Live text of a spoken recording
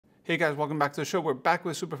Hey guys, welcome back to the show. We're back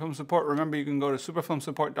with Superfilm Support. Remember, you can go to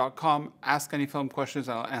superfilmsupport.com, ask any film questions,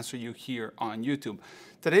 and I'll answer you here on YouTube.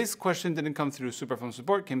 Today's question didn't come through Superfilm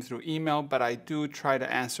Support, came through email, but I do try to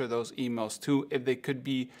answer those emails too if they could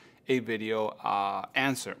be a video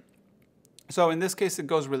answer. So in this case, it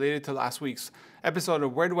goes related to last week's episode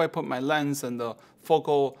of where do I put my lens and the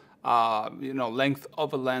focal length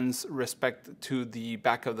of a lens respect to the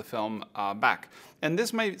back of the film back. And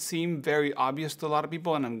this might seem very obvious to a lot of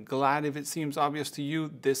people, and I'm glad if it seems obvious to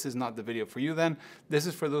you. This is not the video for you then. This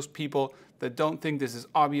is for those people that don't think this is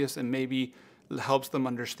obvious and maybe helps them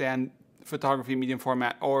understand photography, medium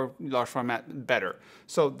format or large format better.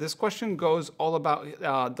 So this question goes all about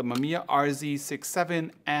the Mamiya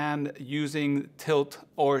RZ67 and using tilt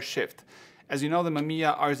or shift. As you know, the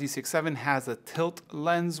Mamiya RZ67 has a tilt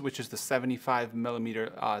lens, which is the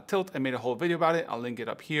 75mm tilt. I made a whole video about it. I'll link it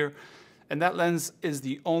up here. And that lens is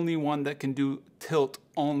the only one that can do tilt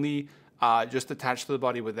only, just attached to the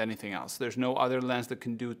body with anything else. There's no other lens that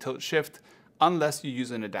can do tilt shift unless you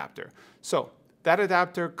use an adapter. So that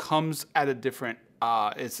adapter comes at a different,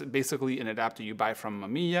 it's basically an adapter you buy from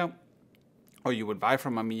Mamiya, or you would buy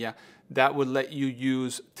from Mamiya, that would let you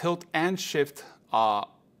use tilt and shift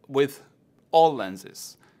with all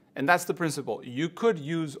lenses. And that's the principle. You could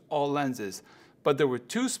use all lenses, but there were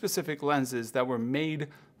two specific lenses that were made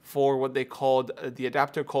for what they called, the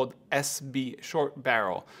adapter called SB, short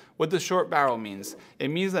barrel. What the short barrel means, it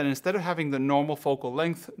means that instead of having the normal focal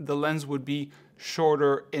length, the lens would be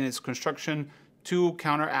shorter in its construction to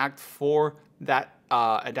counteract for that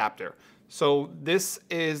adapter. So this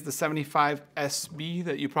is the 75 SB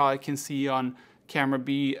that you probably can see on camera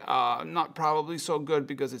B, not probably so good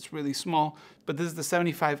because it's really small, but this is the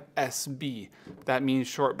 75 SB. That means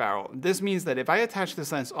short barrel. This means that if I attach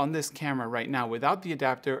this lens on this camera right now without the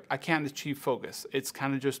adapter, I can't achieve focus. It's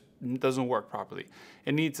kind of just doesn't work properly.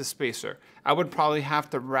 It needs a spacer. I would probably have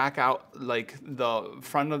to rack out like the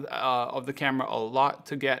front of the camera a lot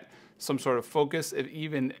to get some sort of focus, if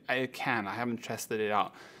even I can. I haven't tested it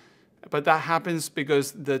out. But that happens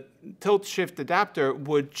because the tilt shift adapter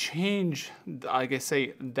would change, like I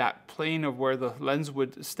say, that plane of where the lens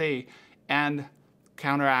would stay and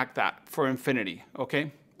counteract that for infinity,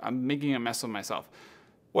 okay? I'm making a mess of myself.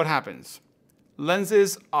 What happens?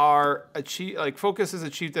 Lenses are achieved, like focus is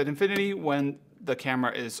achieved at infinity when the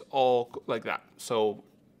camera is all like that. So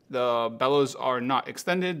the bellows are not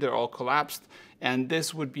extended, they're all collapsed. And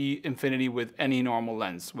this would be infinity with any normal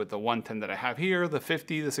lens, with the 110 that I have here, the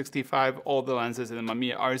 50, the 65, all the lenses in the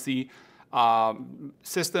Mamiya RZ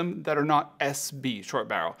system that are not SB, short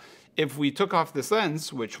barrel. If we took off this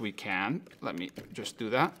lens, which we can, let me just do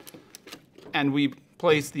that, and we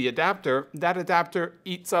place the adapter, that adapter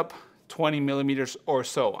eats up 20mm or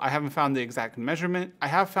so. I haven't found the exact measurement. I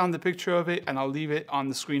have found the picture of it, and I'll leave it on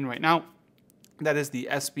the screen right now. That is the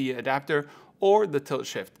SB adapter, or the tilt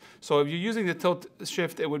shift. So if you're using the tilt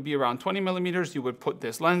shift, it would be around 20mm. You would put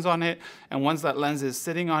this lens on it, and once that lens is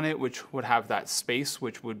sitting on it, which would have that space,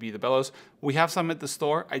 which would be the bellows, we have some at the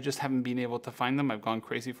store. I just haven't been able to find them. I've gone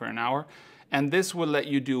crazy for an hour. And this will let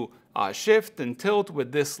you do shift and tilt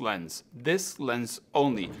with this lens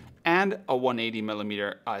only, and a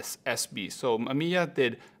 180mm SB. So Mamiya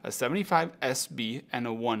did a 75 SB and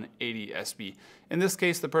a 180 SB. In this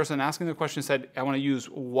case, the person asking the question said, I want to use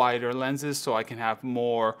wider lenses so I can have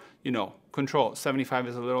more, control. 75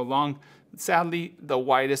 is a little long. Sadly, the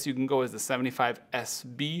widest you can go is the 75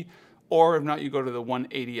 SB, or if not, you go to the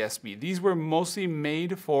 180 SB. These were mostly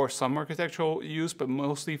made for some architectural use, but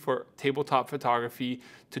mostly for tabletop photography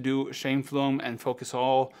to do shade film and focus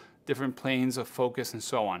all different planes of focus and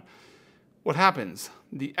so on. What happens?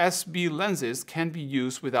 The SB lenses can be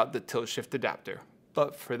used without the tilt shift adapter,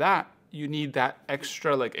 but for that, you need that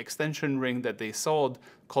extra extension ring that they sold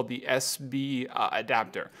called the SB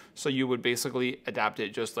adapter. So you would basically adapt it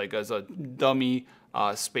just like as a dummy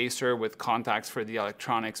spacer with contacts for the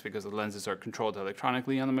electronics, because the lenses are controlled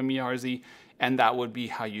electronically on the Mamiya RZ, and that would be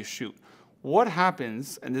how you shoot. What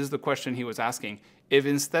happens, and this is the question he was asking, if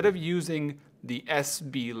instead of using the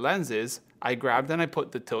SB lenses, I grabbed and I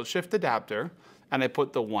put the tilt shift adapter and I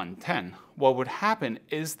put the 110. What would happen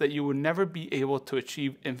is that you would never be able to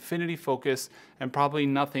achieve infinity focus, and probably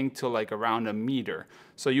nothing till around a meter.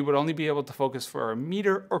 So you would only be able to focus for a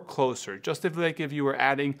meter or closer, just if you were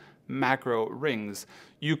adding macro rings.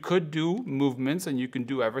 You could do movements and you can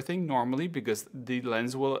do everything normally because the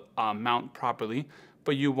lens will mount properly,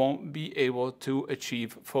 but you won't be able to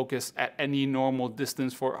achieve focus at any normal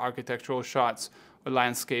distance for architectural shots or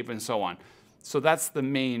landscape and so on. So that's the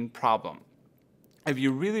main problem. If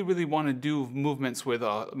you really, really want to do movements with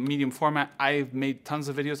a medium format, I've made tons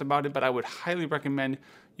of videos about it, but I would highly recommend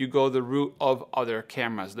you go the route of other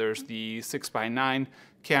cameras. There's the 6x9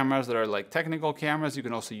 cameras that are like technical cameras. You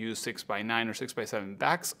can also use 6x9 or 6x7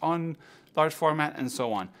 backs on large format and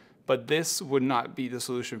so on. But this would not be the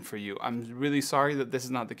solution for you. I'm really sorry that this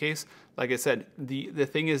is not the case. Like I said, the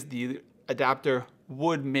thing is the adapter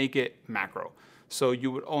would make it macro. So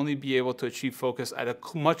you would only be able to achieve focus at a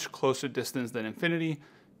much closer distance than infinity,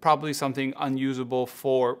 probably something unusable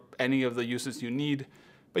for any of the uses you need.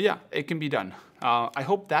 But yeah, it can be done. I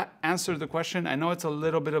hope that answered the question. I know it's a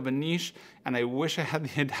little bit of a niche and I wish I had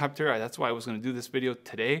the adapter. That's why I was gonna do this video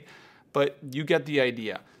today, but you get the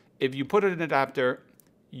idea. If you put in an adapter,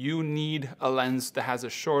 you need a lens that has a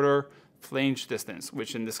shorter flange distance,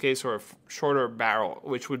 which in this case, or a shorter barrel,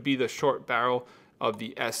 which would be the short barrel of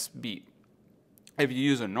the SB. If you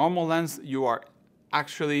use a normal lens, you are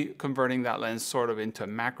actually converting that lens sort of into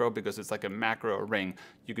macro because it's like a macro ring.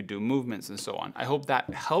 You could do movements and so on. I hope that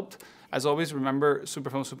helped. As always, remember,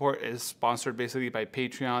 Superfilm Support is sponsored basically by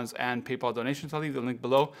Patreons and PayPal donations. I'll leave the link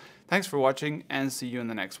below. Thanks for watching and see you in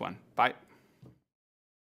the next one. Bye.